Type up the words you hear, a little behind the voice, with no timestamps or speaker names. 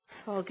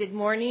Well, good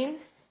morning.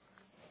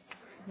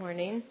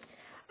 Morning.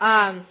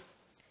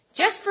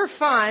 Just for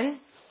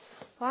fun,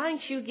 why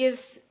don't you give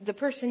the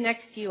person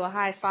next to you a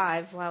high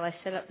five while I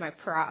set up my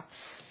props?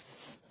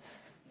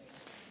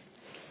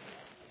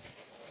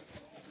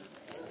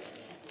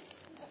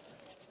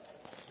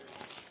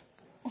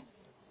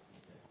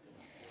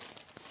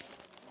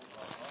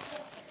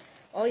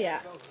 Oh,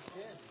 yeah.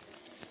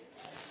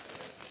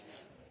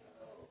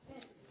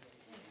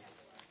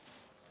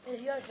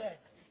 It's your turn.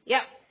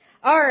 Yep.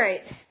 All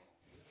right.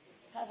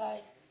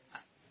 Bye-bye.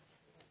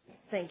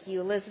 Thank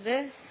you,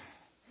 Elizabeth.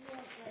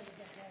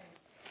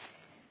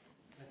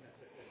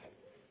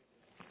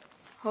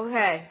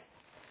 Okay.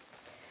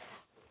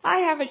 I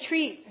have a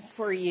treat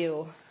for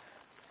you.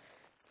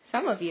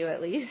 Some of you,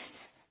 at least.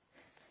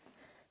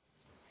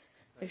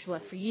 There's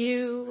one for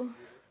you.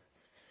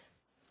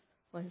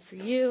 One for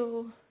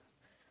you.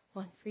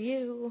 One for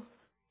you.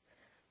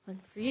 One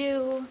for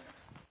you.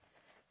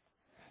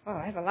 Oh,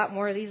 I have a lot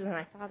more of these than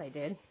I thought I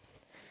did.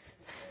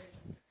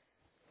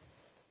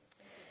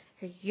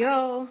 Here you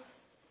go.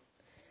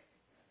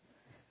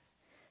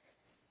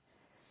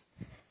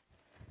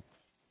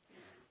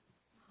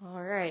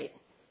 All right.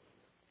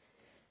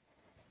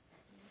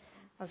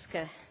 Let's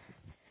get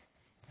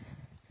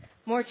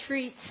more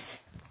treats.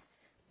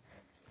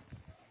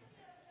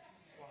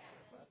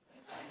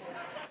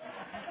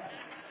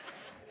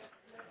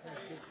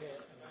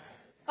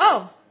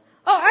 Oh,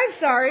 I'm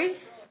sorry.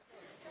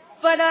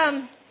 But,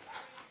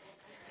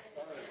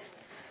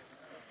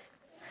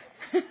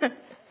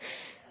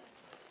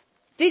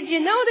 did you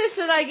notice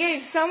that I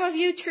gave some of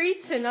you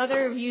treats and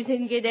other of you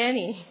didn't get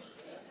any?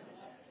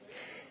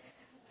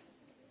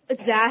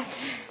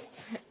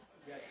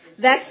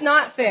 That's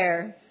not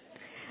fair.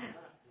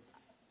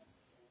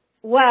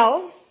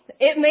 Well,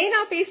 it may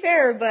not be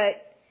fair,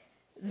 but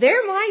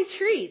they're my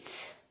treats.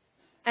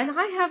 And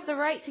I have the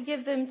right to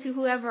give them to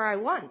whoever I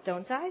want,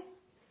 don't I?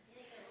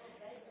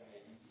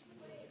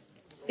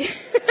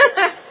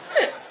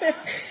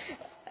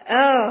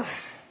 Oh.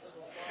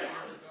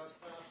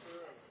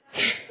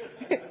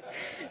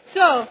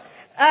 So,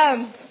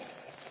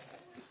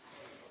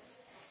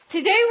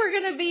 today we're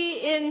going to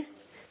be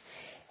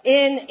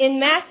in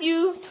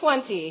Matthew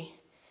 20.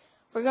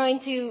 We're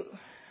going to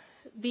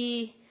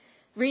be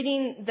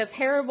reading the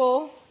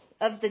parable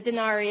of the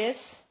denarius.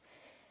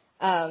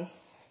 I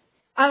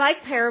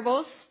like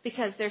parables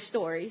because they're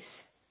stories,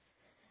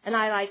 and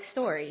I like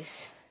stories.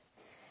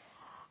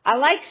 I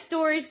like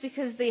stories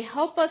because they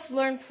help us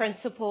learn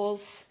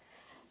principles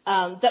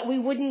that we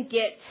wouldn't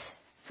get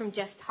from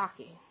just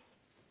talking.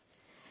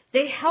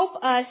 They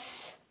help us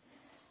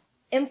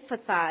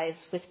empathize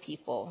with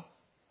people.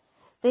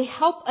 They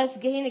help us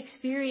gain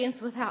experience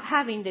without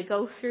having to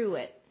go through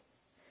it.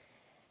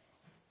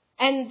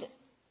 And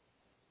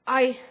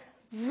I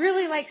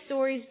really like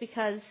stories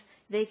because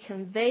they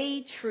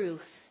convey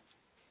truth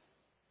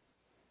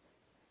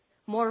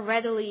more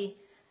readily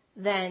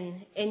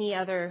than any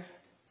other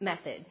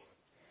method.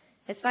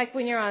 It's like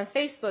when you're on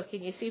Facebook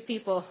and you see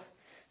people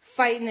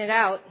fighting it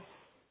out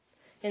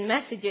in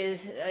messages,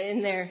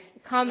 in their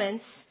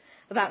comments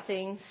about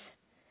things.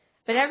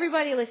 But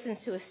everybody listens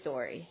to a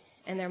story,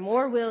 and they're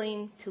more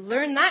willing to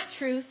learn that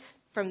truth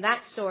from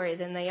that story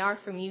than they are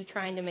from you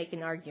trying to make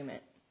an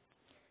argument.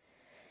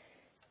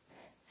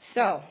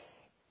 So,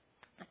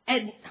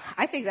 and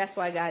I think that's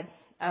why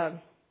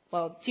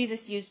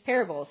Jesus used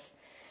parables.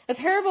 A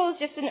parable is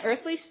just an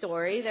earthly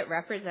story that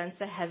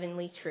represents a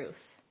heavenly truth.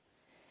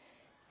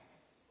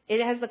 It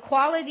has the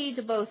quality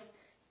to both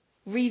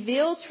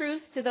reveal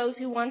truth to those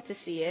who want to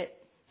see it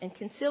and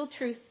conceal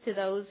truth to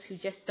those who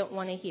just don't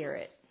want to hear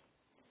it.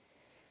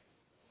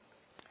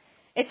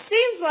 It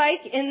seems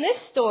like in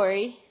this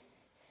story,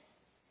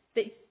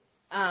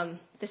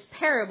 this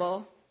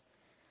parable,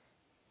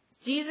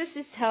 Jesus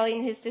is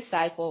telling his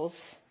disciples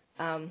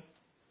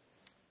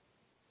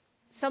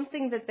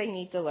something that they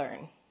need to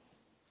learn.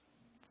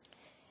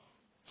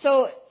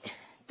 So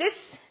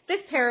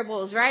this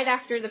parable is right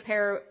after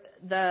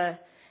the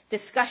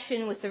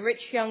discussion with the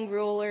rich young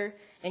ruler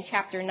in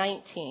chapter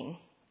 19.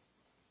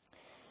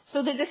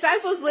 So the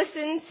disciples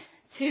listened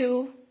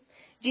to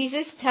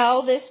Jesus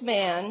tell this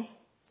man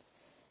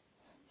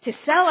to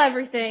sell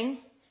everything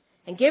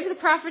and give the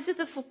profit to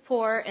the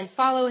poor and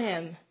follow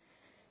him.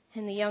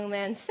 And the young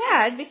man's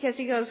sad because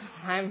he goes,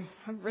 I'm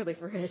really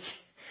rich.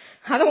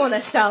 I don't want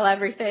to sell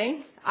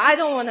everything. I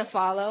don't want to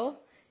follow.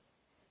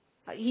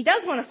 He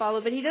does want to follow,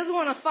 but he doesn't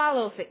want to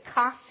follow if it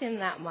costs him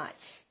that much.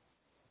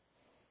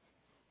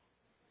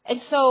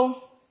 And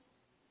so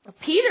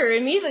Peter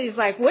immediately is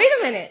like, wait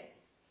a minute.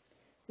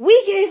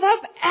 We gave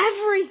up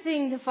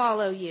everything to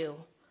follow you.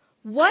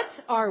 What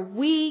are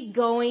we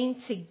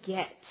going to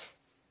get?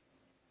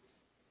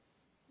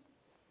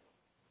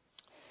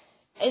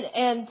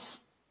 And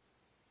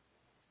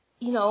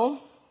you know,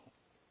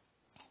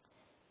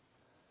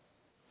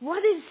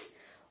 what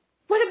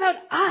about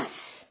us?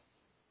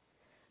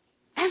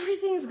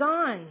 Everything's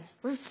gone.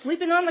 We're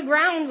sleeping on the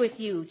ground with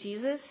you,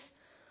 Jesus.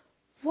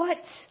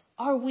 What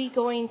are we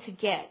going to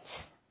get?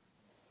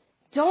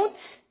 Don't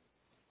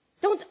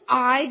Don't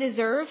I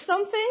deserve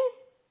something?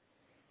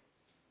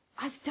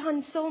 I've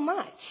done so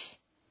much.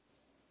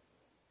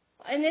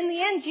 And in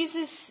the end,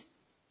 Jesus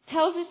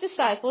tells his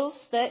disciples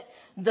that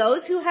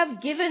those who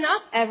have given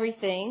up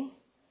everything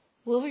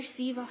will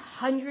receive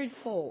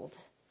 100-fold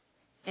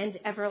and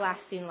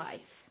everlasting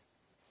life.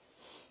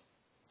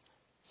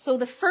 So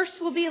the first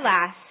will be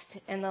last,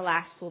 and the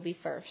last will be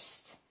first.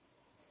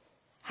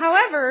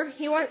 However,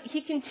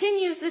 he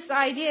continues this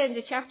idea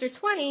into chapter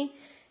 20,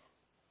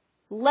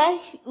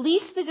 lest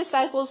the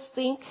disciples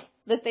think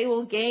that they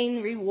will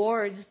gain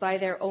rewards by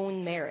their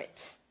own merit.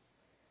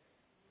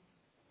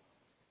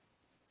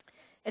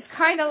 It's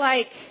kind of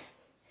like,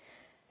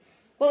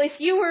 well, if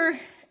you were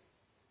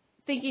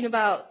thinking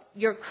about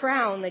your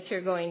crown that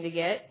you're going to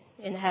get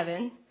in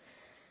heaven,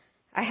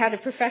 I had a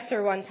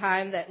professor one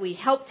time that we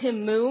helped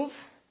him move,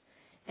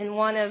 and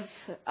one of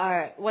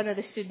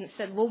the students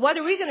said, well, what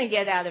are we going to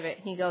get out of it?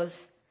 And he goes,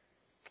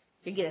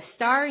 you get a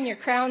star in your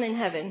crown in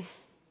heaven.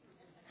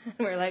 And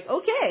we're like,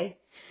 okay.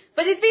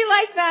 But it'd be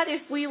like that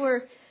if we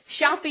were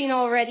shopping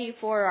already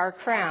for our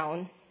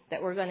crown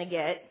that we're going to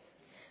get.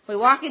 We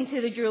walk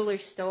into the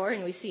jeweler's store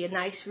and we see a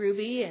nice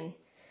ruby, and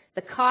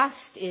the cost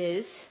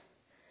is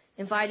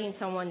inviting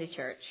someone to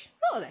church.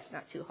 Oh, that's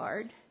not too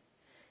hard.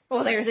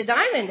 Well, there's a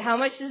diamond. How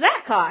much does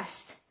that cost?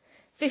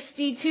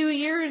 52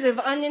 years of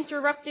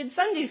uninterrupted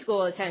Sunday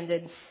school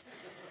attendance.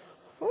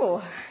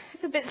 Oh,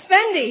 it's a bit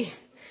spendy.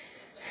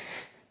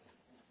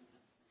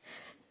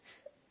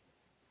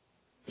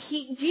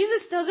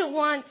 Jesus doesn't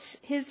want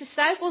his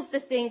disciples to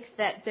think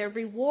that their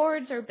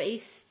rewards are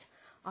based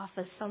off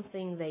of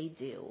something they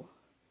do.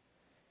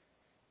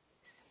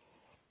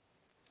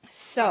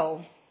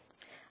 So,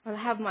 I'll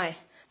have my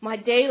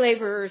day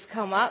laborers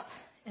come up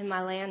and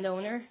my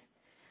landowner.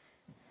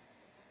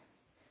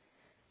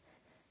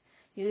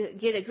 You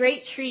get a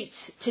great treat.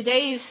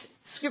 Today's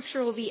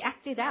scripture will be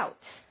acted out.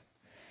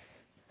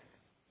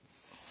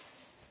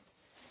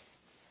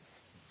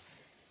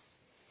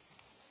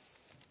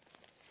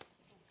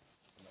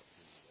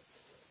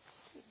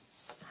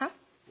 Huh?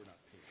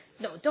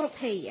 No, don't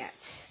pay yet.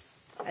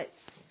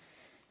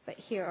 But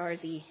here are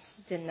the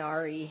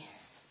denarii.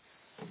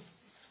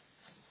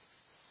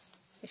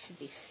 It should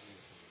be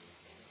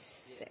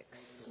 6.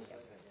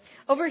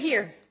 Over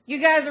here.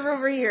 You guys are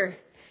over here.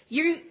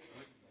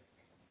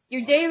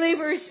 Your day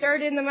laborers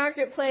start in the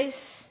marketplace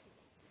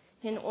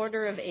in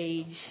order of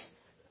age.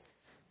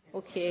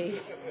 Okay.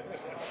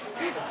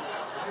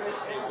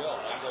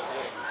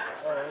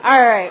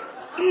 All right.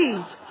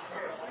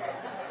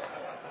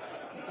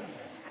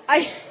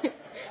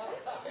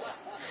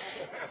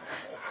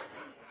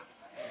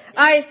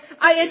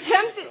 I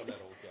attempted.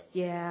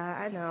 Yeah,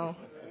 I know.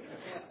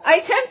 I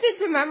attempted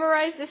to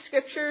memorize the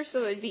scripture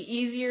so it'd be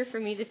easier for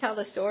me to tell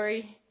the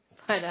story,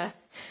 but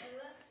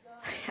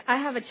I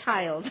have a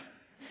child,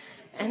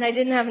 and I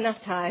didn't have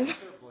enough time.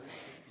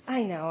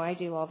 I know, I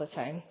do all the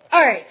time.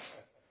 All right.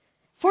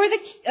 For the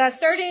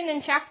starting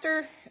in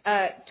chapter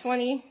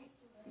 20,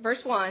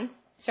 verse 1,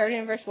 starting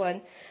in verse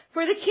 1,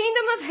 for the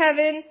kingdom of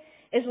heaven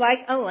is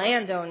like a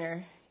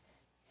landowner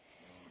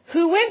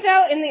who went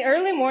out in the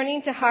early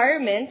morning to hire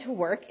men to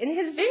work in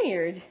his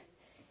vineyard.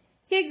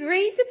 He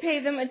agreed to pay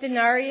them a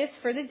denarius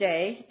for the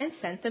day and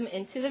sent them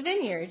into the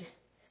vineyard.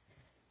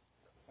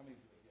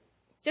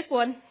 Just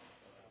one.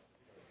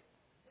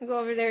 We'll go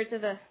over there to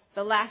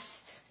the last.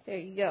 There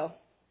you go.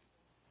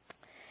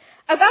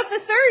 About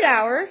the third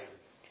hour,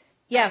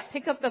 yeah,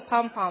 pick up the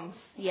pom-poms.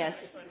 Yes,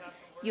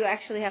 you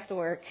actually have to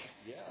work.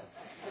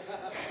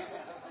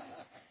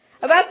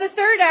 About the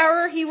third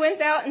hour, he went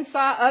out and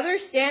saw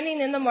others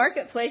standing in the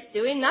marketplace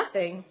doing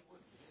nothing.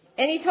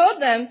 And he told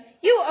them,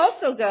 you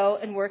also go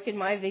and work in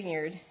my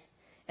vineyard,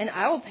 and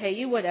I will pay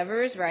you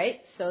whatever is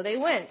right. So they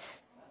went.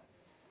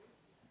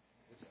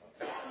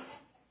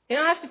 You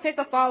don't have to pick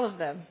up all of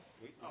them.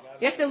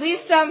 You have to leave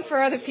some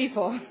for other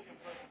people.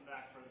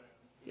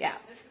 Yeah.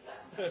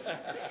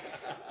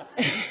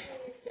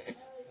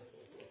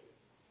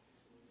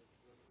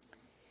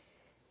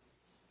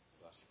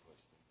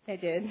 I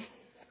did.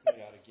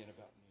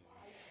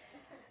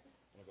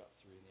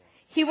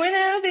 He went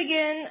out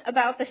again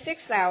about the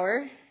 6th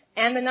hour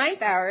and the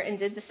 9th hour and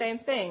did the same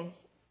thing.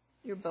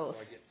 You're both.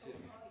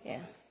 Yeah.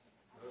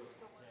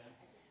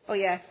 Oh,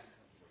 yeah.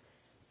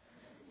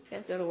 You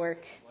have to go to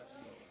work.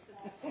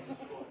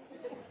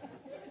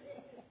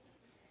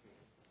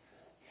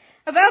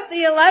 About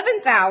the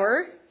 11th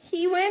hour,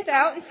 he went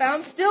out and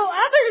found still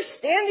others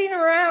standing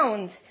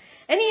around.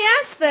 And he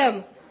asked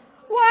them,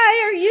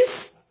 why are you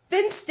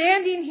been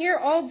standing here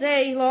all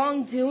day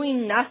long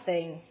doing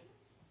nothing?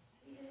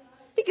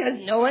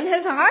 Because no one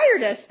has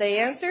hired us, they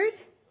answered.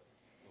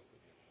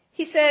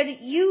 He said,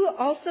 you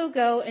also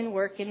go and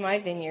work in my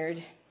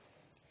vineyard.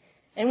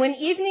 And when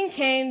evening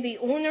came, the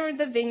owner of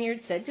the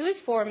vineyard said to his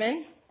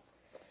foreman,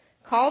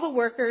 call the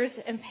workers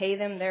and pay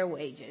them their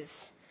wages.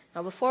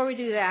 Now, before we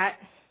do that,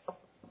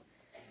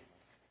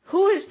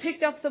 who has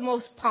picked up the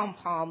most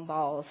pom-pom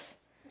balls?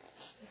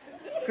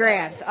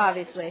 Grant,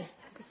 obviously.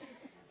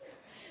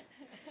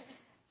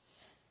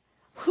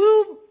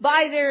 Who,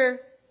 by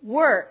their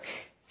work,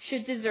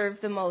 should deserve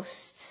the most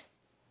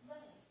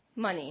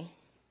money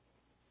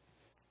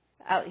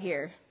out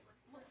here?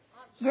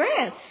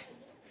 Grant.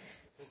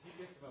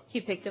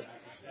 He picked up.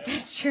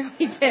 That's true,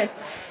 he did.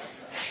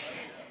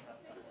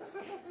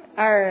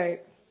 All right.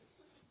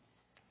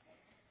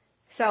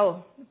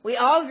 So, we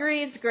all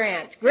agree it's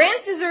Grant.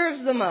 Grant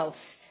deserves the most.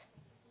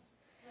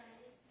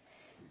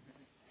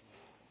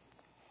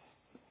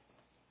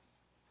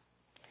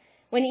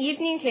 When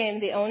evening came,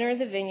 the owner of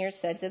the vineyard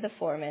said to the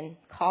foreman,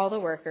 "Call the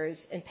workers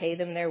and pay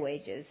them their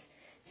wages,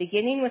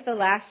 beginning with the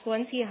last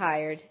ones he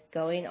hired,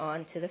 going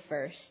on to the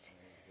first."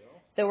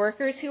 The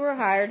workers who were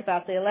hired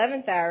about the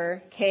 11th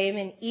hour came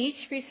and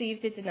each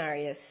received a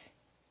denarius.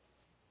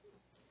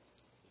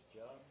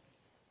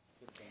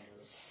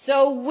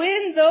 So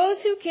when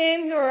those who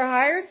came who were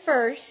hired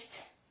first,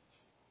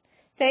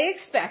 they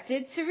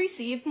expected to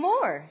receive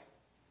more.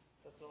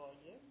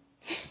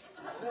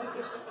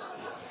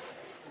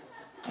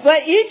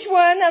 But each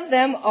one of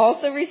them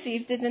also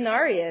received a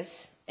denarius.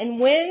 And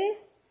when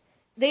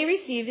they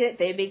received it,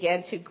 they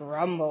began to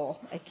grumble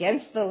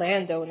against the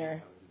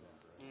landowner.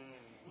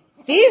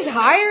 "These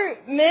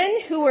hired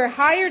men who were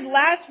hired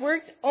last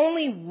worked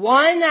only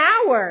 1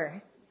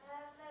 hour."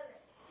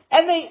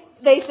 And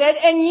they said,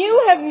 "And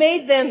you have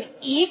made them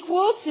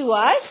equal to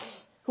us,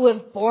 who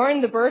have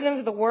borne the burden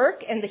of the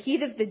work and the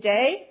heat of the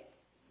day?"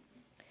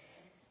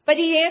 But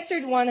he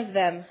answered one of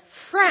them,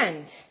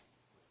 "Friend,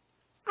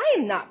 I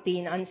am not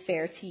being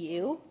unfair to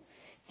you.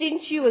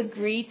 Didn't you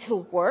agree to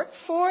work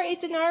for a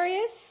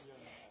denarius?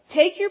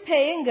 Take your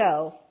pay and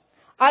go.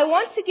 I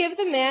want to give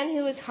the man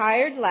who was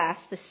hired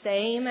last the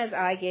same as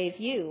I gave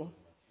you.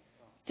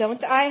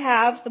 Don't I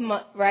have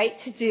the right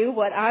to do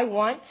what I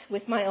want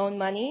with my own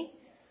money?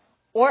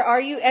 Or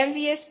are you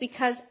envious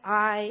because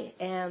I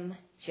am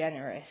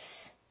generous?"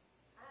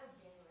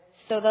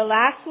 So the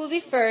last will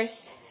be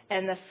first,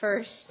 and the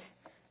first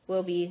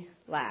will be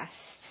last.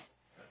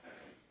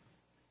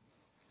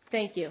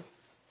 Thank you.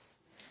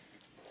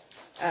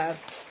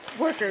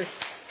 Workers.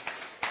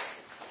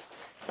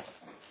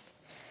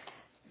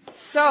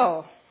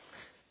 So,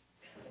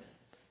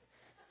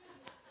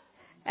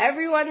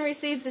 everyone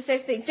received the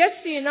same thing.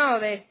 Just so you know,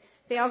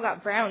 they all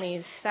got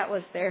brownies. That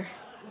was their...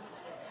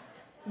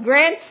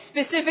 Grant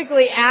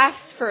specifically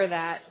asked for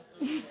that.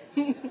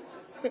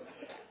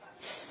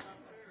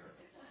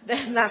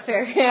 That's not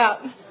fair.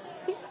 Yeah.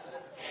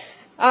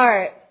 All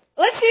right.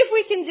 Let's see if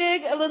we can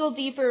dig a little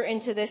deeper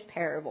into this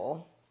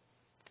parable.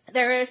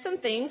 There are some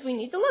things we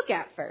need to look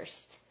at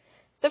first.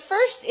 The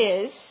first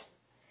is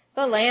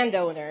the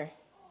landowner.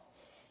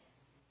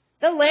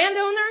 The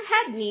landowner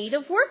had need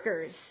of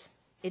workers.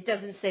 It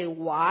doesn't say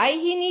why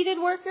he needed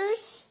workers,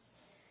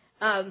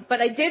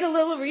 but I did a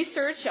little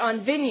research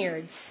on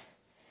vineyards.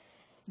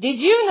 Did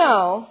you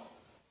know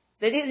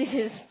that it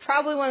is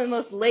probably one of the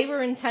most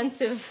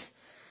labor-intensive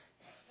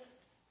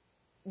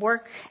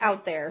work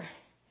out there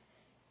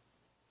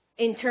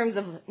in terms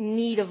of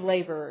need of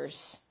laborers?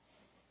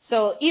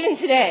 So even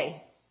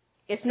today,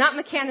 it's not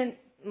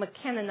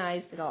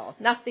mechanized at all.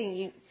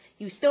 Nothing.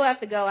 You still have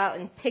to go out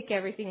and pick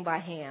everything by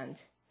hand.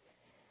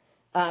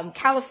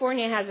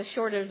 California has a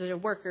shortage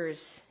of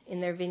workers in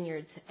their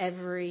vineyards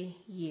every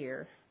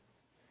year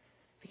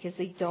because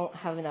they don't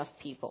have enough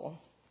people.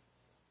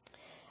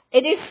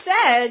 It is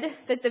said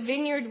that the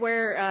vineyard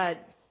where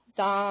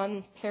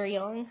Dom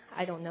Perignon,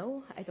 I don't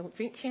know, I don't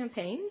drink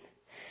champagne,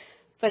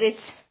 but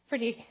it's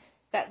pretty,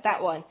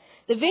 that one.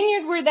 The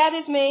vineyard where that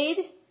is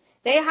made,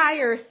 they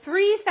hire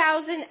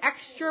 3,000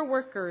 extra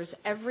workers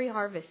every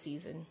harvest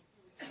season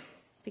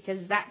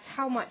because that's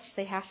how much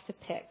they have to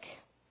pick.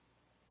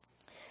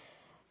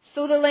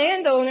 So the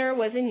landowner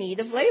was in need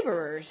of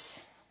laborers.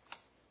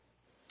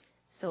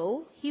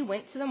 So he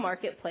went to the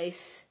marketplace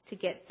to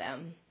get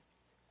them.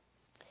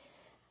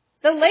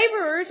 The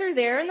laborers are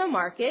there in the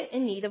market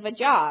in need of a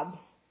job.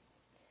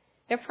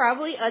 They're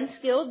probably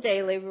unskilled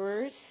day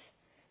laborers.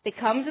 They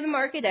come to the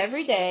market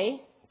every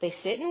day. They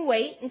sit and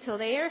wait until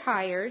they are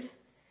hired.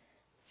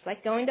 It's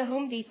like going to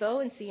Home Depot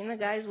and seeing the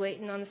guys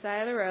waiting on the side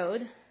of the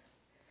road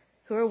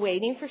who are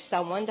waiting for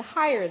someone to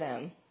hire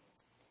them.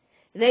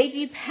 They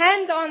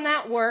depend on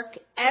that work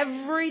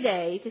every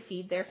day to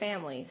feed their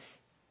families.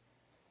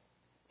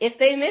 If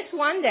they miss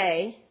one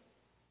day,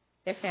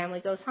 their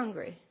family goes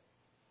hungry.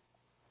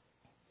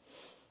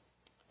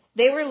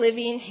 They were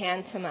living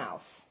hand to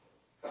mouth.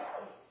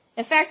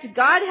 In fact,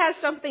 God has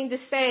something to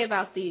say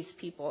about these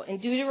people. In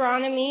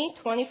Deuteronomy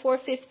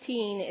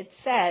 24:15, it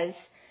says,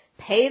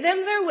 "Pay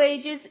them their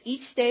wages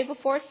each day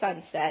before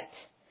sunset,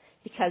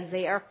 because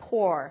they are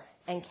poor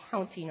and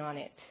counting on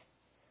it.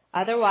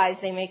 Otherwise,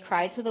 they may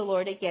cry to the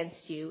Lord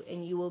against you,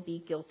 and you will be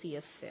guilty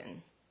of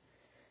sin."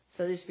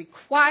 So it is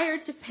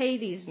required to pay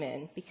these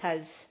men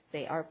because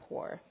they are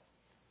poor.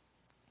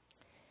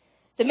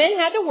 The men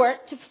had to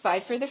work to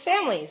provide for their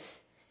families.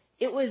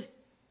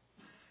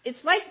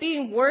 It's like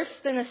being worse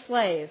than a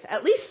slave.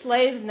 At least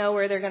slaves know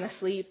where they're going to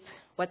sleep,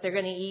 what they're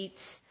going to eat,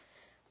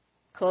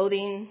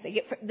 clothing.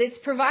 It's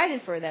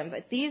provided for them,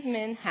 but these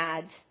men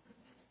had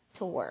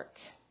to work.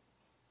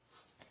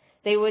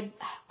 They would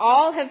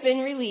all have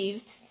been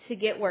relieved to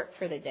get work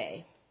for the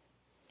day.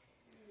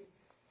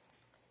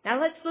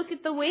 Now let's look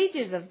at the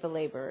wages of the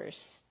laborers.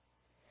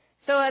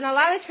 So in a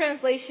lot of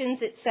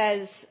translations it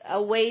says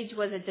a wage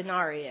was a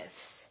denarius.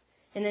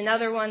 And in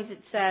other ones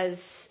it says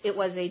it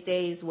was a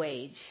day's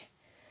wage.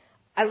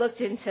 I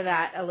looked into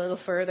that a little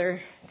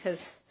further because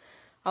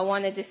I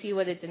wanted to see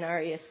what a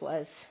denarius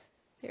was.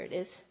 There it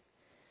is.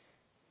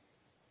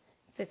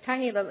 It's a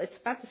tiny little, it's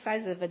about the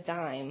size of a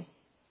dime.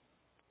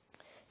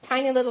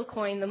 Tiny little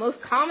coin, the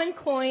most common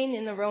coin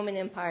in the Roman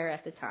Empire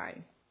at the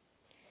time.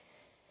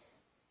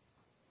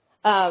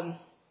 A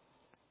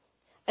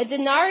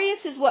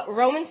denarius is what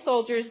Roman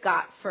soldiers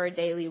got for a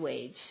daily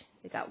wage.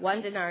 They got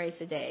 1 denarius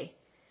a day.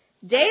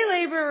 Day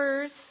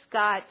laborers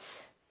got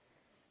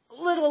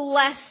a little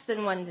less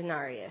than 1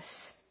 denarius.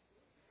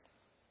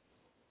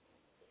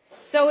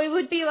 So it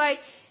would be like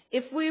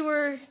if we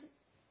were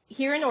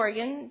here in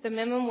Oregon, the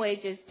minimum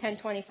wage is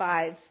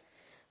 $10.25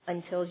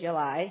 until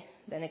July,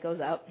 then it goes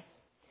up.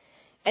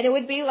 And it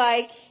would be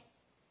like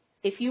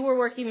if you were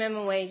working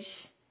minimum wage,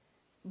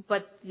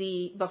 but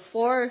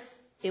before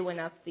it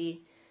went up,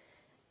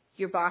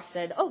 your boss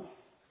said, "Oh,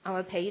 I'm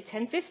going to pay you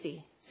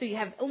 $10.50." So you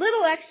have a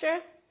little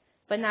extra,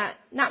 but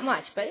not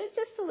much, but it's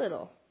just a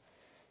little.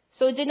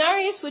 So a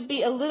denarius would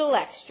be a little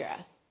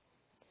extra.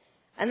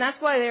 And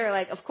that's why they were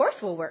like, of course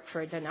we'll work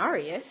for a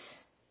denarius.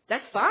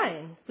 That's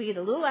fine. We get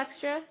a little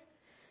extra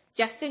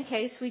just in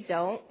case we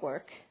don't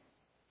work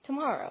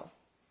tomorrow.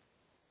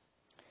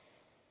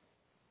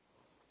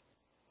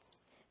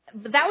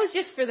 But that was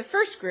just for the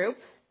first group.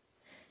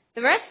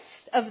 The rest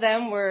of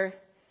them were,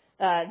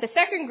 the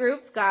second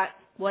group got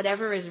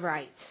whatever is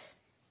right.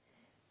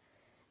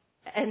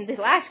 And the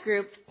last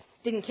group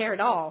didn't care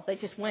at all. They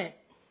just went.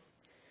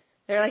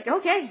 They're like,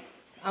 okay,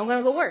 I'm going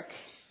to go work.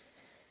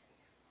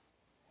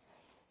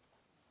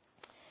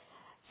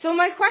 So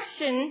my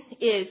question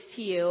is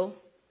to you,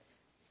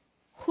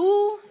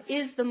 who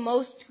is the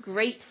most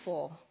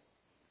grateful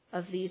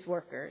of these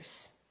workers?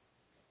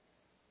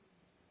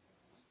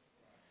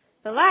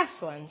 The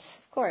last ones,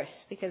 of course,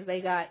 because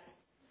they at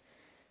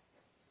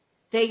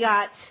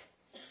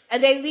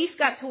least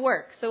got to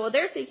work. So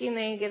they're thinking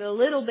they can get a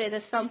little bit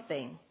of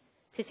something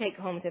to take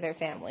home to their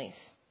families.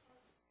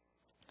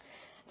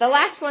 The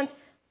last ones,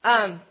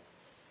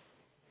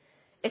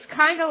 it's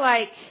kind of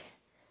like,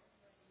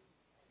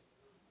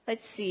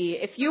 let's see,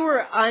 if you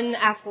were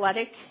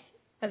unathletic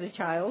as a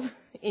child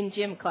in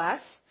gym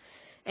class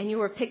and you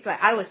were picked,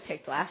 I was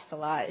picked last a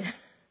lot.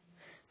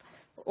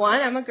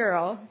 1, I'm a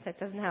girl. That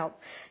doesn't help.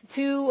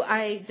 2,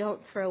 I don't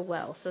throw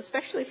well. So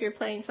especially if you're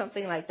playing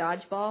something like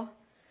dodgeball,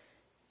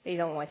 they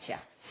don't want you.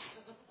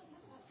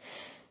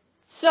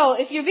 So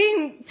if you're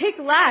being picked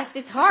last,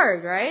 it's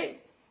hard,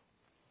 right?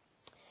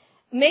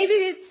 Maybe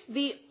it's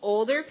the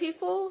older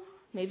people.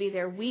 Maybe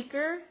they're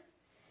weaker.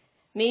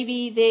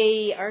 Maybe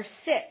they are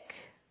sick.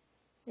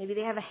 Maybe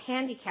they have a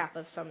handicap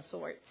of some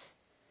sort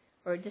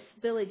or a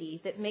disability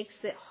that makes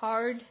it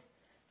hard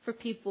for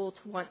people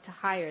to want to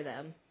hire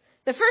them.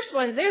 The first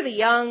ones, they're the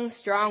young,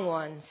 strong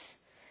ones.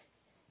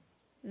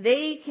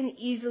 They can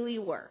easily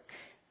work.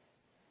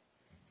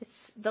 It's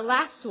the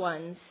last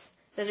ones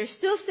that are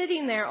still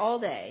sitting there all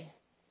day.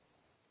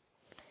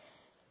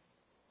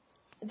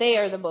 They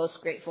are the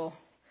most grateful.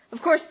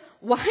 Of course,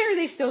 why are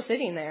they still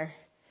sitting there?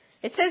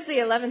 It says the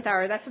 11th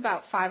hour, that's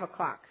about 5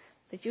 o'clock.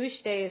 The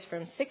Jewish day is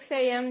from 6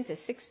 a.m. to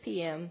 6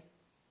 p.m.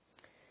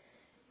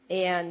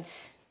 And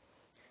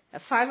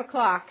at 5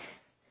 o'clock,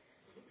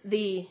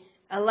 the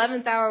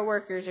 11th hour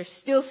workers are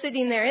still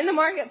sitting there in the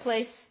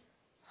marketplace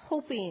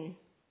hoping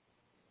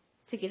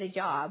to get a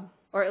job,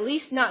 or at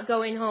least not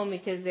going home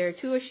because they're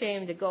too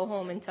ashamed to go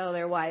home and tell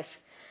their wife,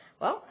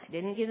 well, I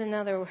didn't get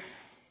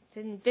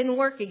didn't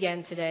work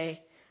again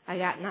today. I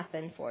got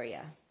nothing for you.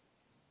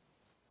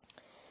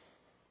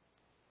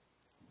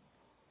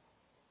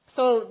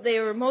 So they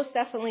were most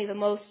definitely the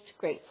most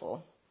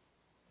grateful.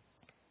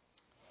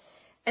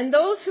 And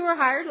those who were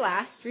hired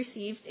last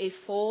received a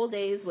full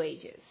day's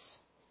wages.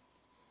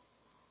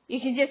 You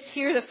can just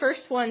hear the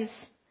first ones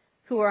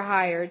who were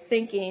hired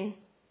thinking,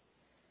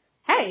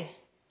 hey,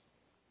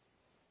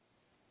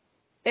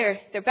 they're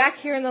back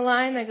here in the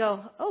line. They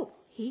go, oh,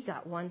 he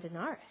got 1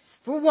 denarius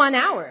for 1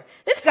 hour.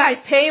 This guy's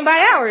paying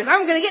by hours.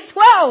 I'm going to get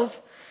 12.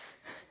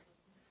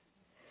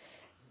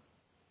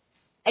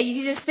 And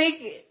you just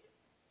think,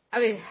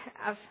 have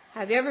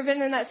you ever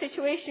been in that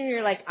situation?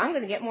 You're like, I'm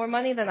going to get more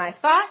money than I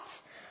thought.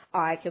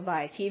 I can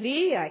buy a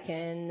TV. I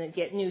can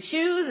get new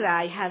shoes.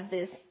 I have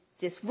this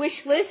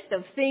wish list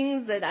of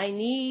things that I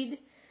need.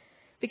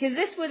 Because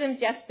this would have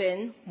just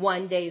been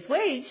 1 day's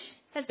wage.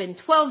 Had been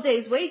 12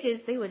 days'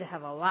 wages, they would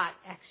have a lot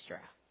extra.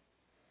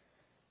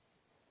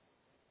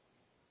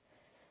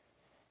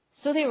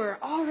 So they were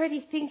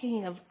already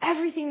thinking of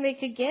everything they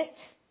could get.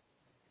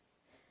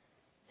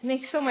 It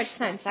makes so much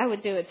sense. I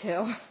would do it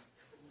too.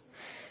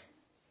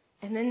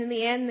 And then in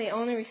the end, they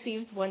only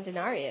received 1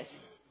 denarius.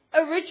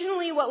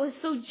 Originally, what was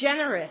so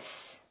generous,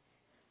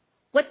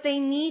 what they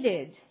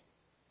needed,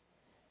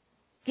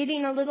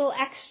 getting a little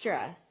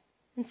extra.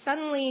 And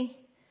suddenly,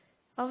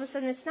 all of a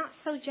sudden, it's not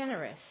so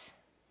generous.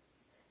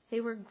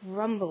 They were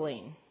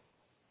grumbling.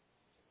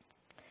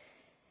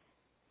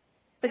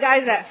 The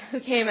guys who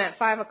came at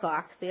 5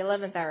 o'clock, the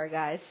 11th hour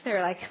guys, they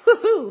were like,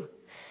 woohoo!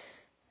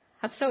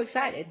 I'm so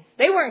excited.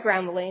 They weren't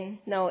grumbling.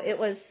 No, it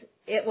was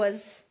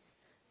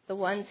the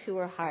ones who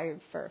were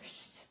hired first.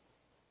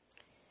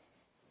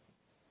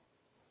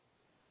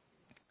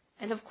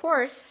 And of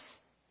course,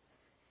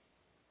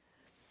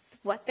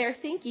 what they're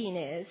thinking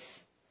is,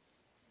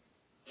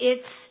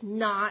 it's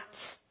not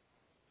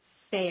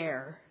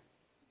fair.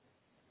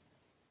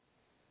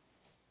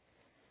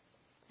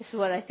 This is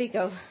what I think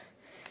of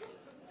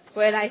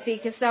when I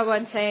think of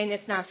someone saying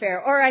it's not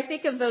fair. Or I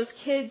think of those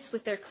kids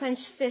with their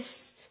clenched fists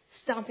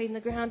stomping the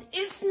ground.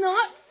 It's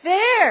not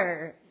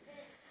fair.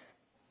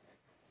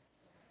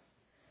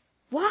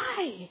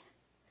 Why?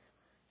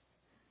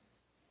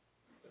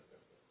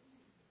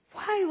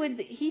 Why would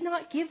he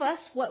not give us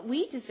what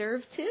we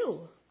deserve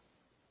too?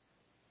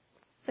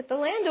 But the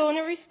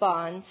landowner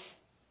responds,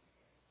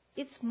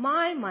 it's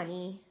my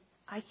money.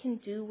 I can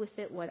do with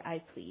it what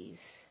I please.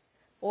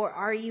 Or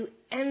are you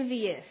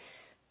envious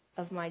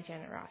of my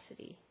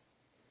generosity?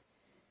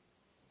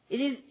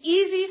 It is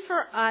easy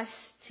for us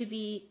to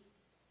be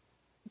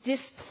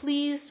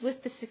displeased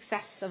with the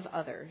success of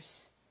others.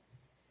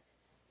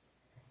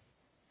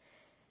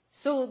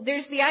 So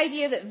there's the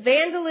idea that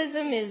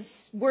vandalism is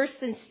worse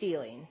than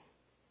stealing.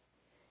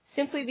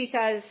 Simply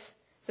because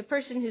the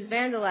person who's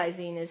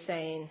vandalizing is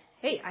saying,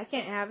 hey, I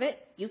can't have it,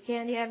 you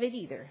can't have it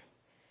either.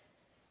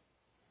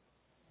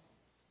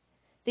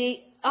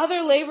 The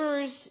other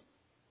laborers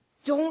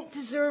don't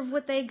deserve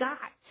what they got.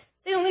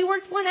 They only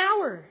worked 1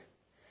 hour.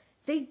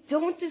 They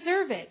don't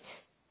deserve it.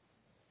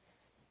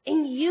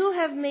 And you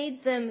have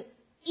made them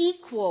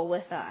equal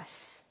with us.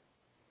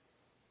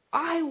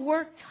 I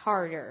worked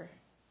harder.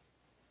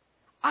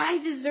 I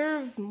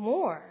deserve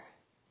more.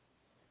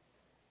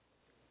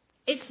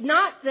 It's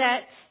not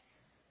that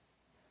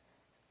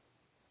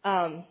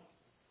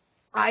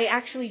I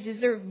actually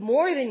deserve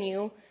more than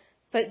you,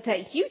 but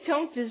that you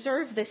don't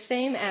deserve the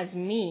same as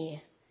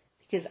me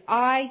because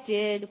I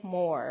did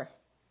more.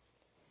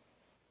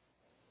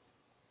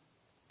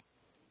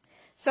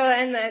 So,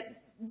 and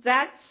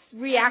that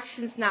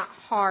reaction's not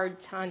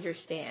hard to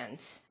understand.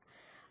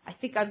 I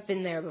think I've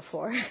been there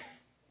before.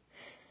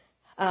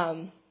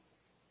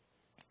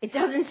 It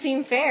doesn't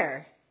seem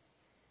fair.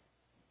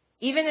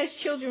 Even as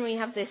children, we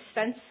have this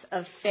sense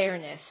of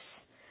fairness.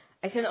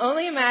 I can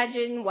only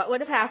imagine what would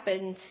have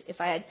happened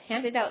if I had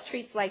handed out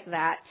treats like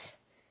that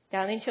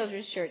down in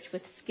children's church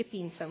with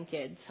skipping some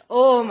kids.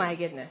 Oh my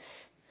goodness.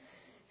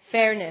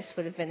 Fairness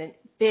would have been a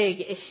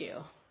big issue.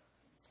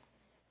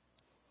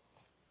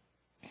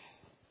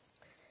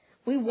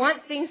 We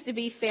want things to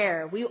be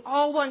fair. We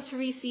all want to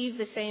receive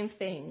the same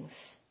things.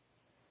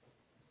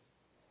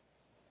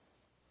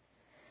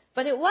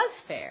 But it was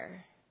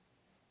fair.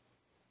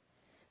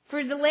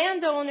 For the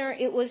landowner,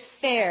 it was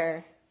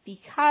fair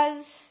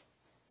because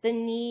the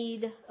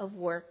need of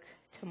work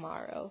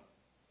tomorrow.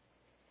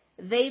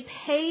 They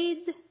paid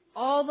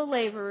all the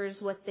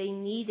laborers what they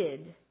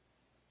needed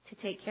to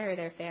take care of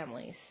their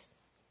families.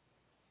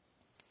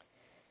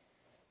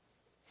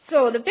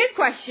 So the big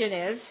question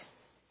is,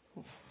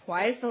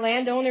 why is the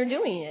landowner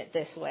doing it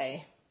this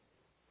way?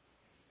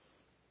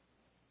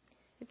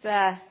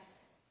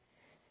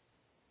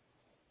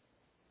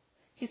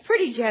 He's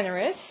pretty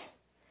generous.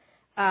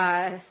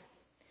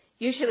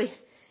 Usually,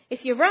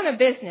 if you run a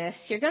business,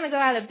 you're going to go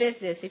out of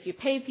business if you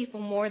pay people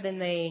more than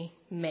they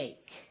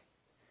make.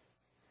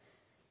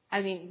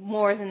 I mean,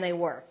 more than they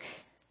work.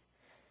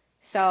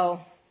 So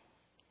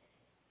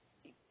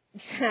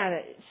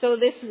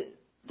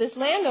this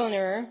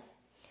landowner,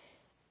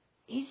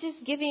 he's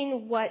just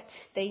giving what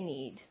they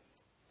need.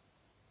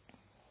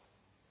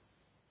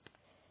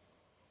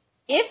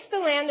 If the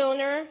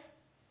landowner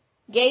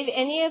gave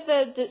any of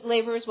the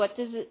laborers what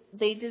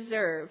they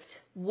deserved,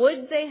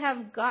 would they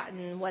have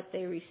gotten what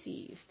they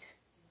received?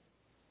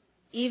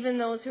 Even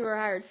those who were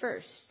hired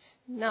first?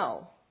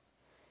 No.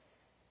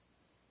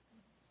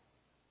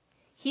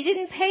 He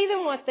didn't pay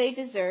them what they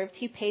deserved.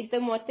 He paid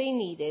them what they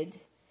needed.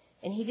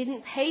 And he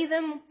didn't pay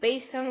them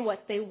based on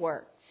what they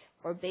worked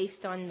or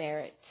based on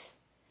merit.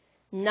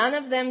 None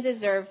of them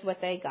deserved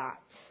what they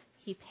got.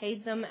 He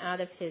paid them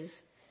out of his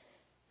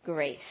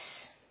grace.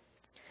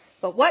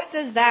 But what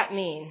does that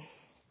mean?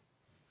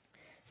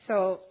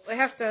 So we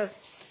have to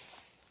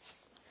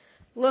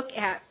look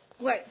at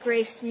what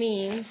grace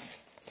means.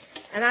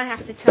 And I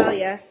have to tell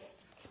you,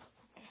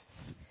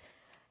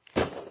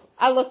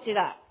 I looked it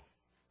up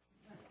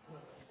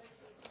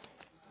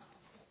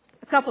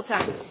a couple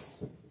times.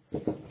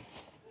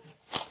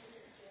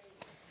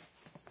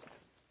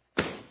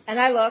 And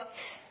I looked,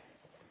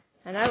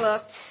 and I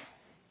looked,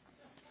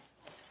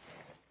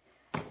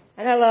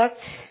 and I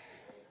looked.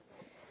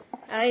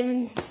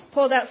 I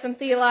pulled out some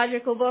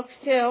theological books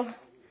too,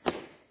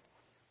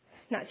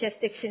 not just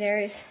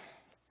dictionaries.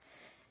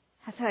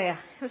 I tell you,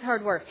 it was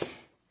hard work.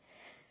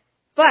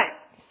 But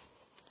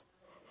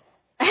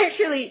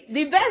actually,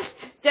 the best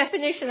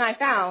definition I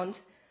found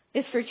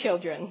is for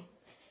children.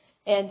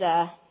 And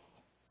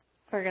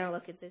we're going to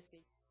look at this.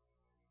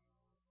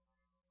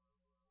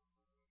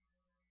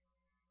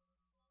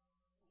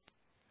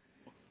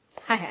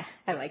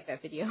 I like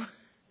that video.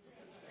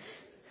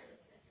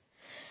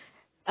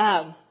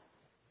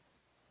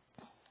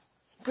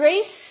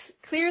 Grace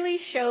clearly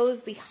shows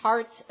the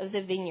heart of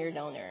the vineyard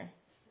owner.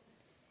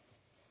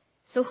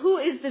 So who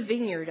is the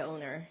vineyard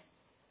owner?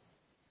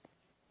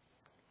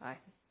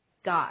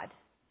 God.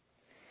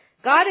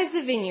 God is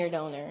the vineyard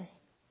owner.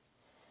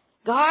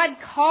 God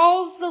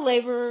calls the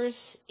laborers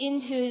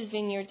into his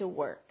vineyard to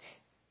work.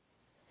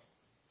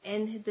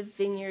 And the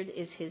vineyard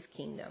is his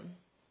kingdom.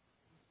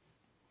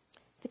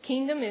 The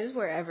kingdom is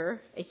wherever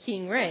a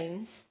king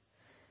reigns.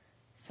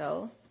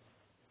 So,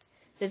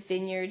 the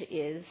vineyard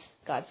is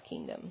God's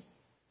kingdom.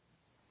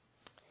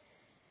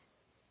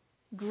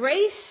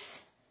 Grace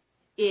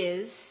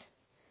is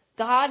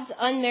God's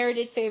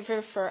unmerited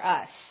favor for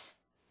us.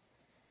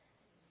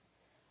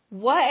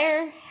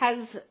 Where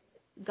has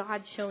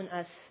God shown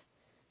us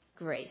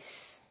grace?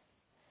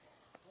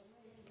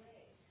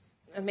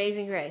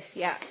 Amazing grace,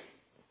 yeah.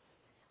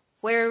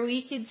 Where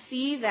we could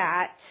see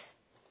that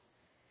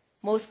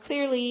most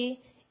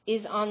clearly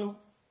is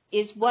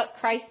what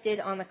Christ did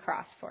on the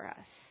cross for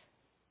us.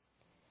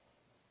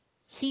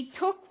 He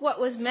took what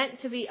was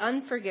meant to be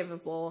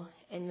unforgivable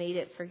and made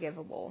it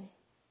forgivable.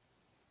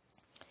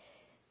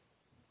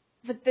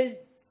 But the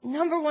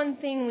number one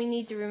thing we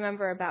need to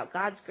remember about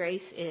God's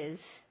grace is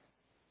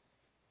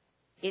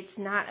it's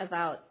not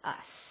about us.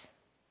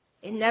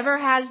 It never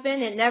has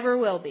been, it never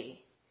will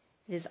be.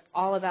 It is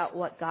all about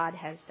what God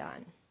has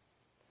done.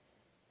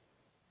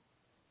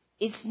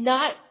 It's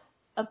not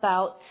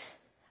about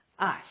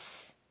us.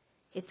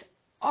 It's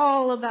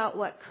all about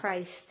what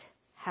Christ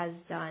has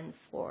done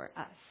for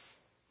us.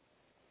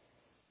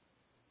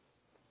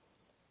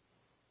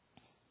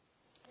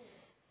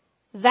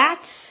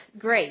 That's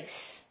grace.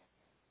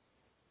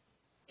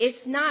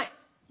 It's not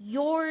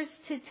yours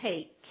to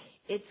take.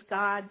 It's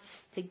God's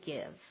to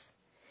give.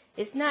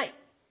 It's not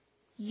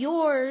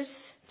yours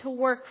to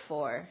work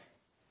for.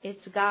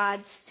 It's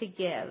God's to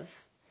give.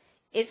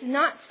 It's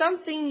not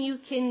something you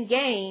can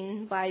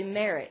gain by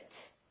merit.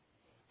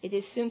 It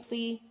is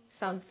simply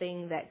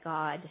something that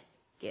God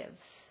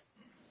gives.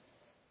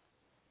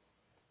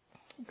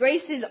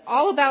 Grace is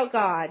all about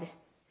God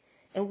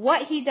and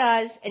what he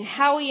does and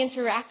how he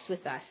interacts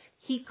with us.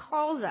 He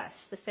calls us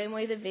the same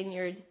way the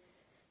vineyard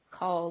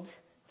called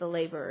the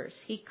laborers.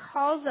 He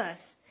calls us.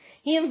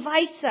 He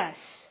invites us.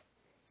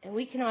 And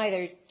we can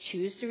either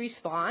choose to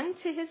respond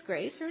to his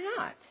grace or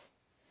not.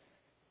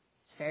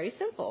 It's very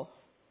simple.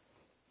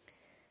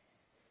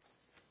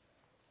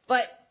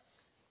 But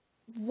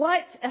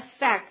what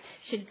effect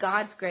should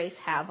God's grace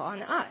have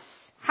on us?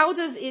 How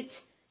does it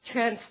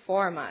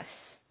transform us?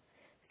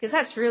 Because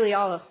that's really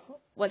all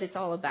what it's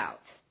all about.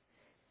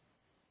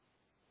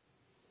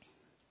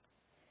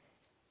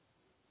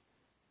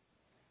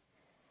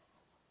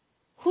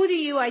 Who do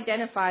you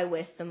identify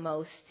with the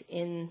most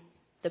in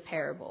the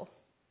parable?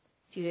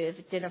 Do you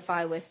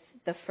identify with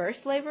the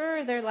first laborer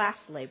or their last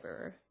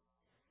laborer?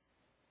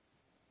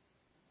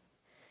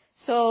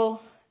 So,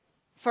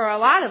 for a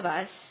lot of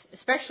us,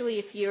 especially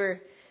if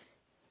you're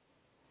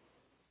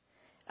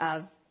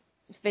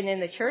been in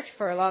the church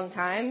for a long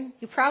time,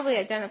 you probably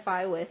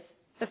identify with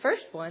the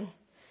first one.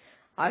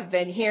 I've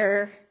been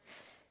here,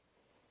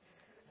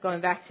 going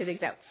back to the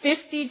example,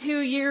 52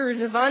 years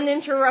of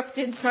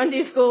uninterrupted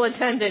Sunday school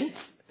attendance.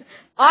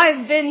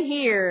 I've been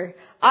here.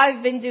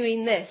 I've been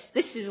doing this.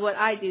 This is what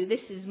I do.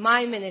 This is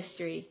my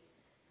ministry.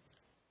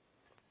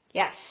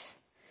 Yes.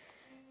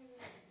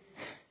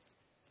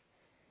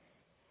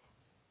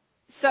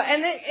 So,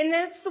 and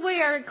that's the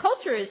way our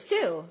culture is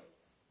too.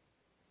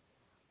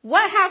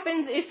 What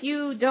happens if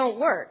you don't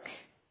work?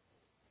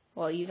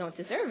 Well, you don't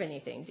deserve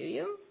anything, do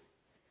you?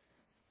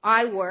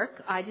 I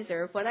work, I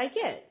deserve what I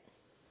get.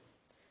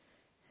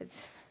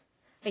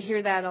 I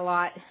hear that a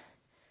lot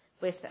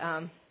with,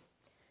 I'm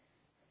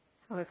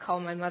going to call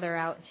my mother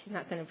out. She's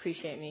not going to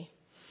appreciate me.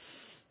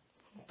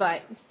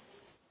 But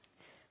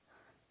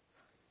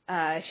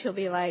she'll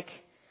be like,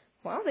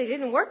 well, they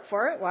didn't work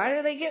for it. Why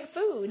do they get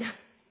food?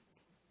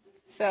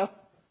 So,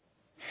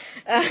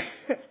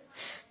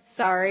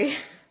 sorry.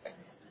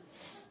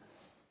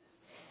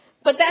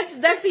 But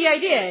that's the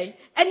idea.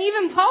 And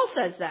even Paul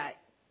says that.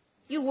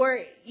 You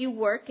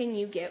work and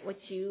you get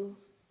what you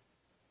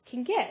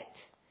can get.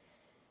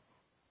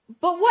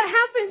 But what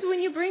happens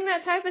when you bring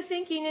that type of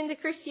thinking into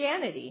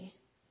Christianity?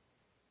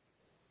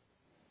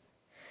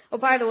 Oh,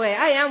 by the way,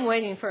 I am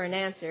waiting for an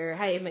answer.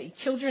 I am a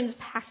children's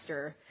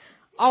pastor.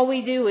 All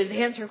we do is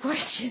answer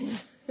questions.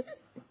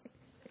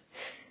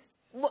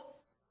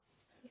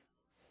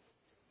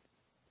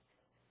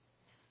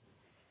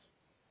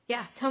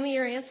 Yeah, tell me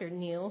your answer,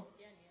 Neil.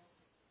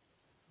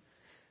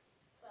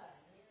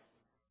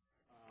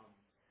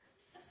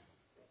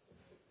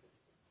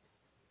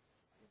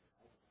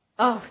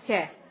 Oh,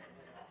 okay.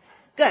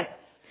 Good.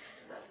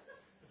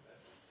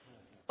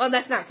 Well,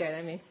 that's not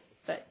good,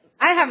 but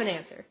I have an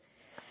answer.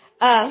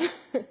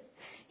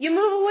 You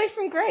move away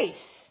from grace.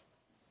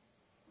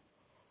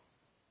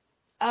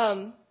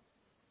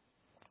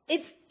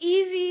 It's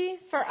easy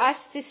for us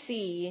to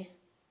see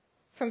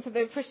from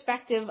the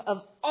perspective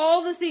of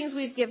all the things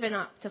we've given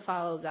up to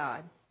follow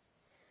God.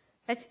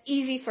 That's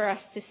easy for us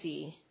to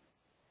see.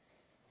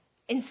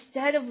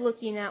 Instead of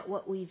looking at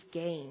what we've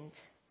gained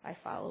by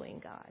following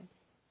God.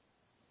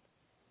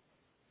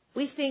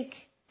 We think,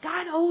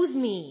 God owes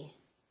me.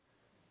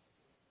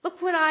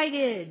 Look what I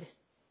did.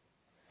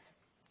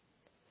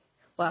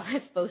 Well,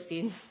 that's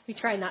boasting. We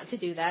try not to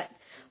do that.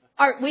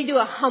 We do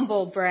a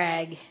humble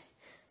brag.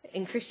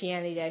 In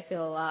Christianity, I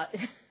feel a lot.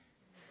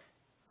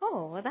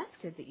 Oh, well, that's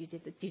good that you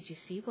did that. Did you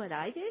see what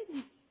I did?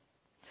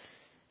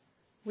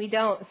 We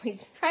don't.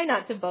 We try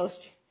not to boast.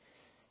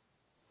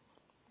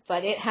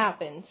 But it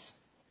happens.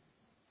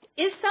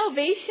 Is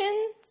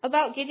salvation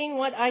about getting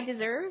what I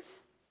deserve?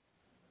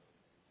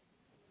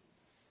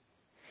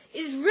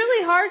 It's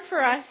really hard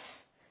for us,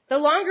 the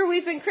longer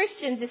we've been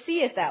Christians, to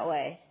see it that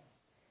way.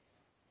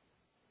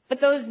 But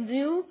those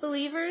new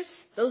believers,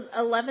 those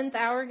 11th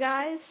hour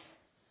guys,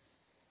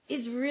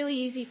 it's really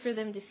easy for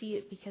them to see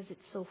it because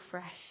it's so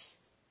fresh.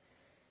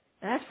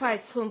 And that's why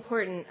it's so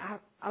important.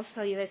 I'll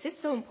tell you this.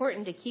 It's so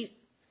important to keep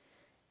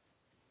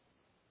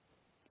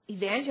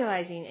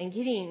evangelizing and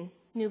getting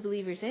new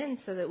believers in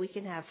so that we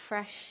can have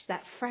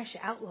that fresh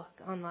outlook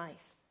on life.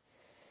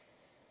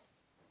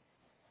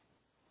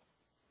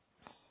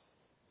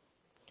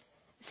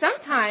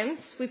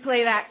 Sometimes we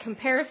play that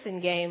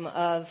comparison game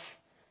of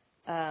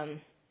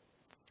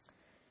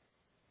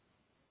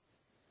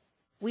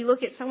we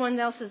look at someone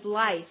else's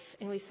life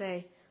and we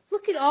say,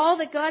 look at all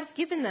that God's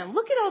given them.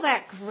 Look at all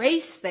that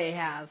grace they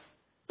have.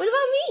 What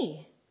about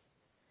me?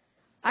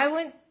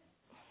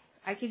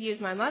 I could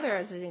use my mother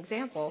as an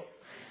example.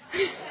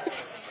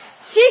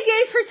 She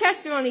gave her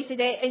testimony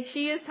today, and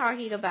she is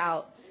talking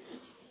about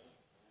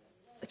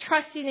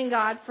trusting in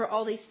God for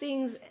all these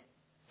things,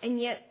 and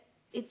yet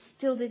it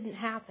still didn't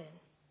happen.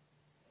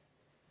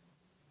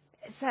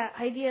 It's that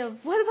idea of,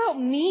 what about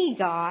me,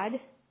 God?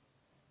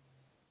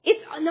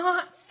 It's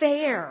not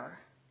fair.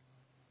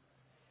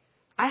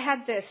 I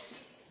had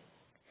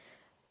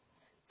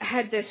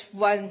this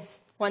one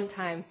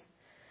time.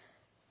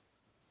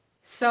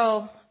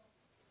 So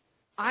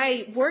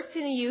I worked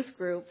in a youth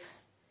group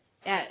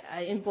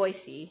in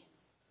Boise,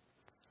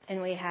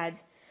 and we had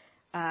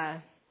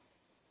a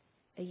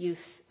youth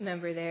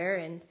member there,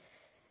 and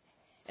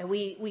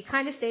we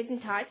kind of stayed in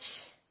touch.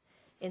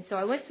 And so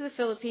I went to the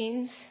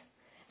Philippines,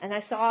 and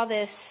I saw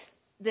this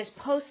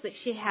post that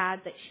she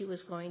had that she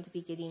was going to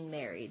be getting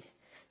married.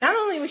 Not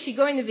only was she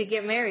going to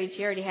get married,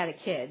 she already had a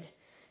kid.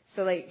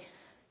 So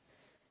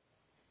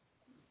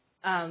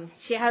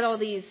she had all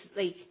these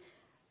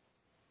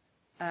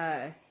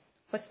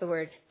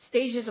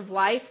stages of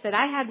life that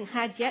I hadn't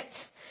had yet,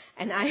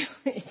 and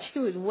she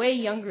was way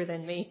younger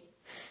than me.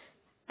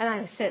 And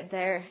I sat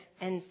there,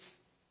 and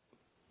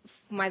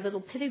my little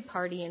pity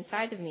party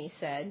inside of me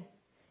said,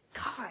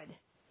 God,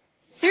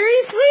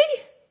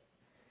 seriously?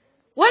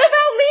 What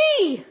about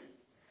me?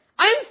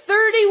 I'm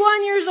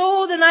 31 years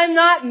old and I'm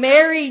not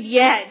married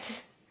yet.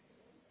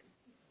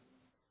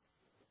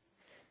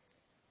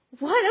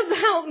 What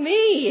about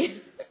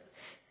me?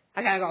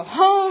 I gotta go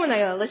home and I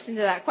gotta listen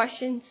to that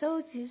question.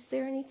 So, is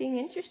there anything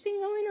interesting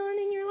going on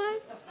in your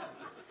life?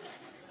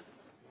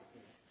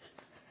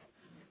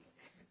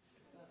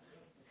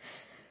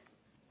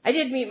 I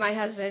did meet my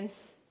husband,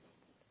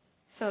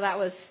 so that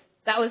was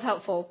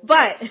helpful.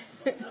 But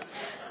I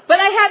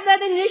had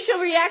that initial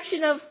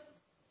reaction of,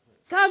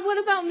 God, what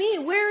about me?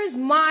 Where is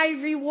my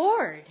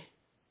reward?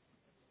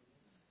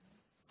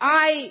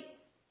 I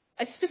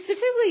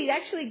specifically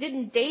actually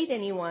didn't date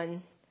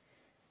anyone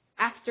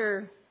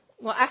after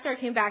I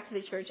came back to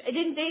the church. I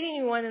didn't date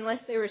anyone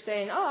unless they were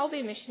saying, oh, I'll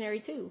be a missionary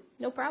too.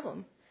 No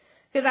problem.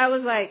 Because I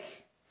was like,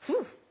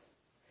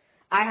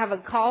 I have a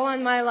call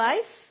on my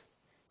life.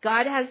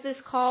 God has this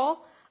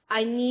call.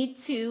 I need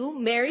to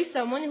marry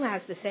someone who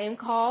has the same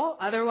call.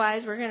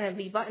 Otherwise, we're going to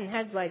be butting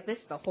heads like this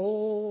the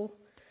whole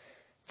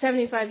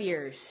 75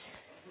 years.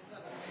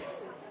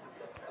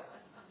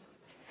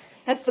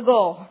 That's the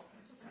goal.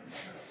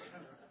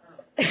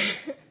 But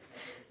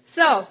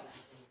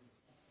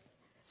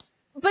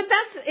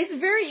it's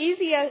very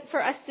easy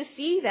for us to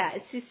see that.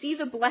 It's to see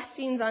the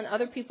blessings on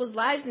other people's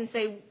lives and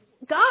say,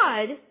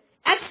 God,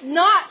 that's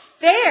not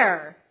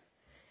fair.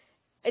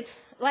 It's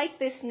like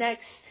this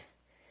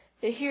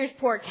here's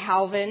poor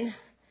Calvin.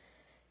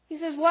 He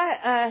says,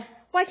 why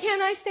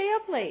can't I stay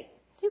up late?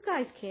 You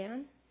guys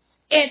can.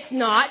 It's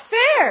not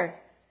fair.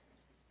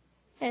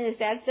 And his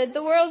dad said,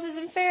 the world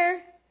isn't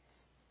fair.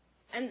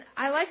 And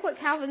I like what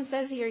Calvin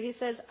says here. He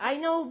says, I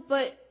know,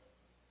 but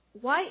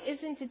why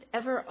isn't it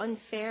ever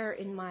unfair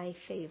in my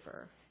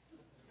favor?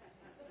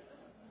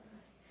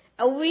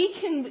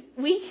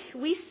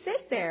 We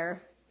sit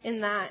there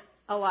in that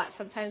a lot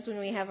sometimes when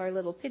we have our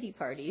little pity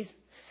parties.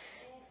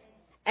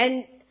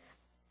 And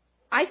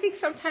I think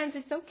sometimes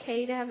it's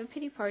okay to have a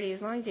pity party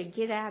as long as you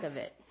get out of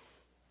it.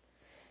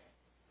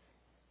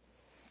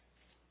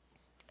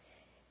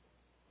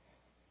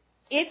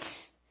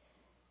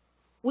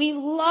 We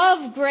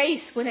love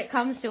grace when it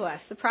comes to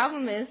us. The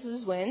problem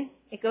is when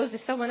it goes to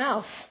someone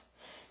else.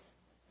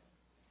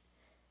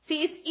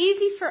 See, it's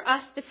easy for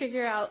us to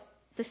figure out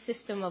the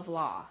system of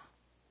law.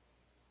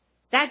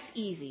 That's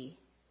easy.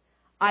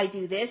 I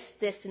do this,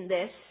 this,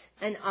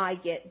 and I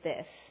get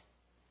this.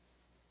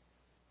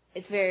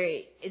 It's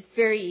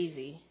very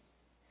easy.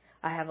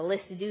 I have a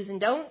list of do's and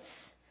don'ts.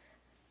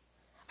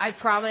 I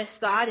promise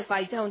God if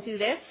I don't do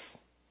this,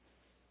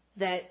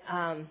 that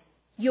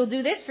you'll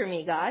do this for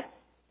me, God.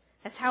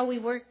 That's how we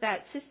work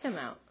that system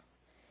out.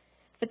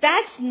 But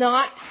that's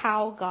not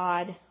how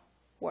God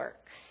works.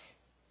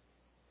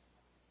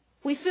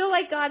 We feel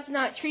like God's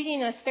not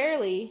treating us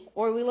fairly,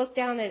 or we look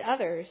down at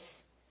others.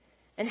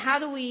 And how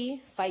do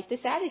we fight this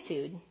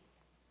attitude?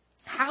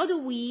 How do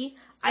we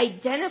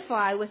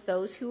identify with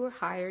those who were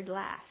hired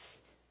last?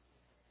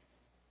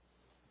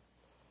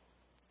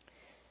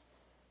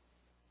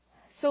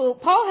 So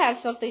Paul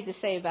has something to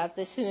say about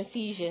this in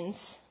Ephesians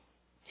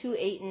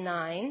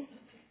 2:8-9.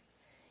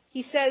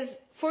 He says,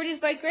 "For it is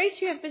by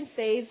grace you have been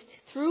saved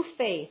through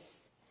faith.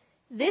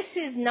 This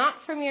is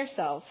not from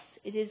yourselves.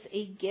 It is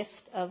a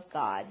gift of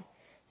God,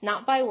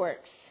 not by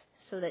works,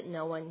 so that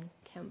no one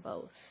can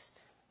boast."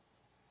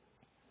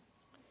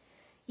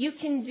 You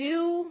can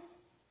do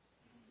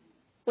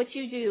what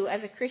you do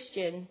as a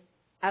Christian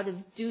out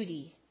of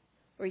duty,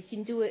 or you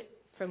can do it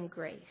from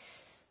grace.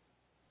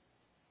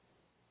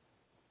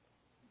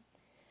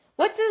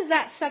 What does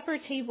that supper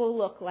table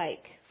look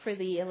like for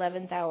the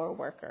 11th hour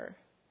worker?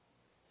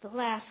 The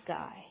last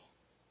guy.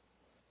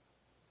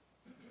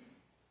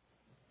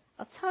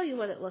 I'll tell you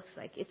what it looks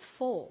like. It's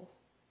full.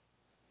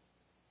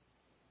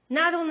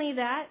 Not only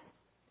that,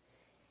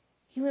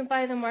 he went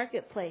by the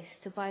marketplace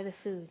to buy the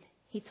food.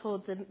 He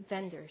told the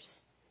vendors,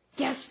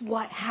 "Guess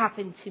what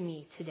happened to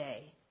me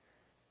today?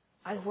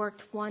 I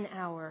worked 1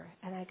 hour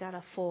and I got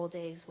a full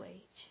day's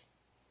wage."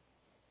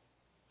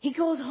 He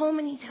goes home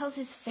and he tells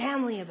his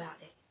family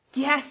about it.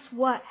 "Guess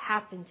what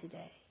happened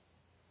today?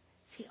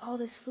 See, all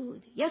this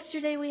food.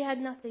 Yesterday we had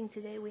nothing.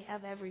 Today we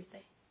have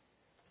everything."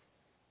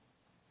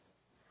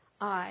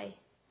 And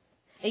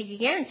you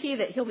can guarantee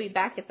that he'll be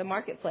back at the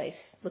marketplace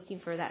looking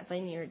for that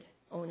vineyard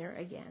owner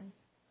again.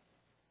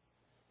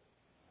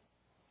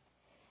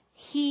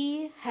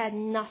 He had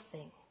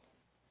nothing,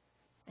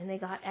 and they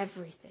got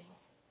everything.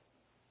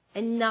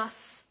 Enough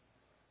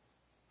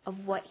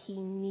of what he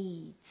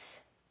needs.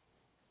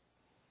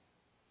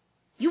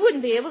 You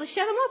wouldn't be able to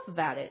shut him up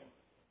about it.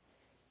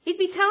 He'd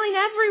be telling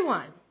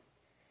everyone.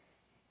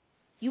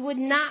 You would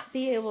not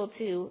be able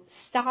to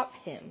stop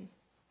him.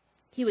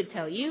 He would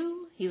tell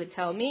you, he would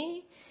tell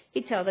me,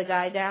 he'd tell the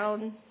guy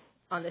down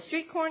on the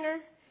street corner,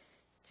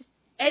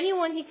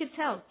 anyone he could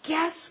tell.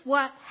 "Guess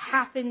what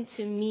happened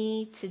to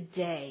me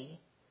today?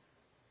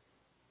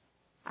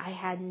 I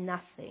had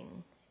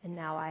nothing, and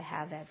now I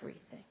have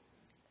everything."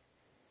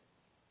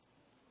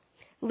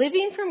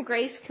 Living from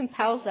grace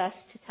compels us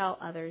to tell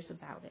others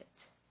about it.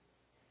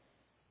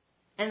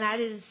 And that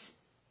is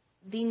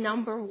the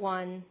number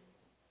one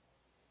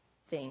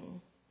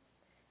thing.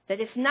 That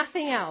if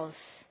nothing else,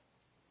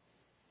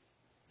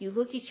 you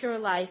look at your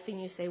life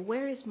and you say,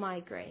 "Where is my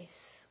grace?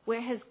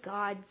 Where has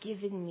God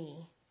given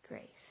me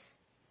grace?"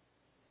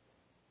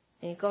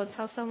 And you go and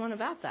tell someone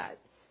about that.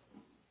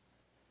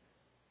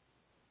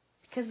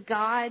 Because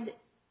God,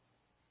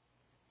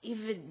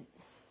 even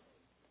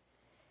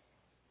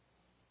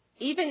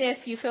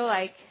if you feel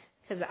like,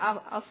 because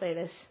I'll say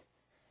this,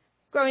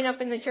 growing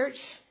up in the church,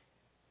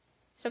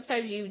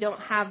 sometimes you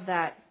don't have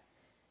that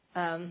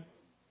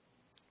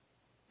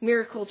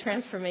miracle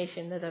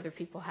transformation that other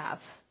people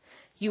have.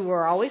 You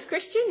were always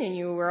Christian and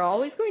you were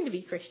always going to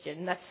be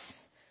Christian. That's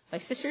my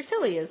sister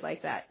Tilly is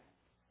like that.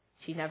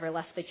 She never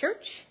left the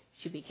church.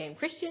 She became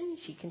Christian.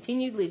 She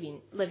continued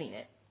living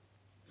it.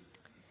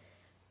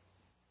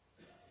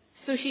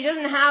 So she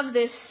doesn't have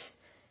this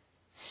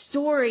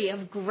story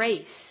of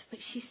grace,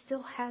 but she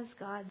still has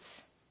God's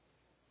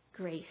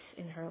grace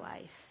in her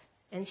life.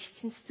 And she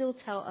can still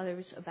tell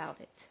others about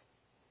it.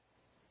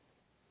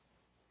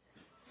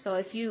 So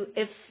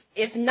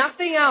if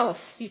nothing else,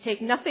 you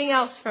take nothing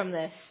else from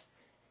this,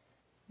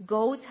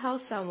 go tell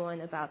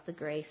someone about the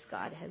grace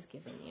God has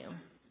given you.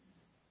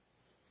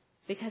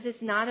 Because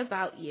it's not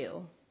about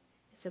you.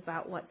 It's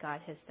about what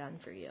God has done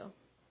for you.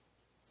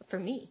 For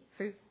me,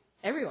 for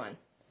everyone.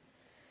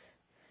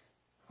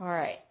 All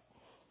right.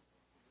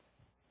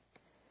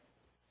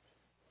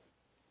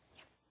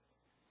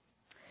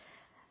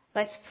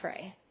 Let's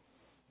pray.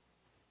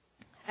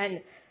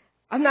 And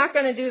I'm not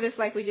going to do this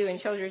like we do in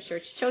Children's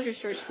Church. Children's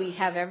Church, we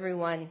have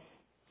everyone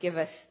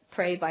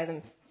pray by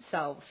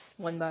themselves,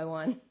 one by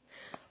one.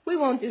 We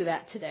won't do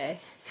that today.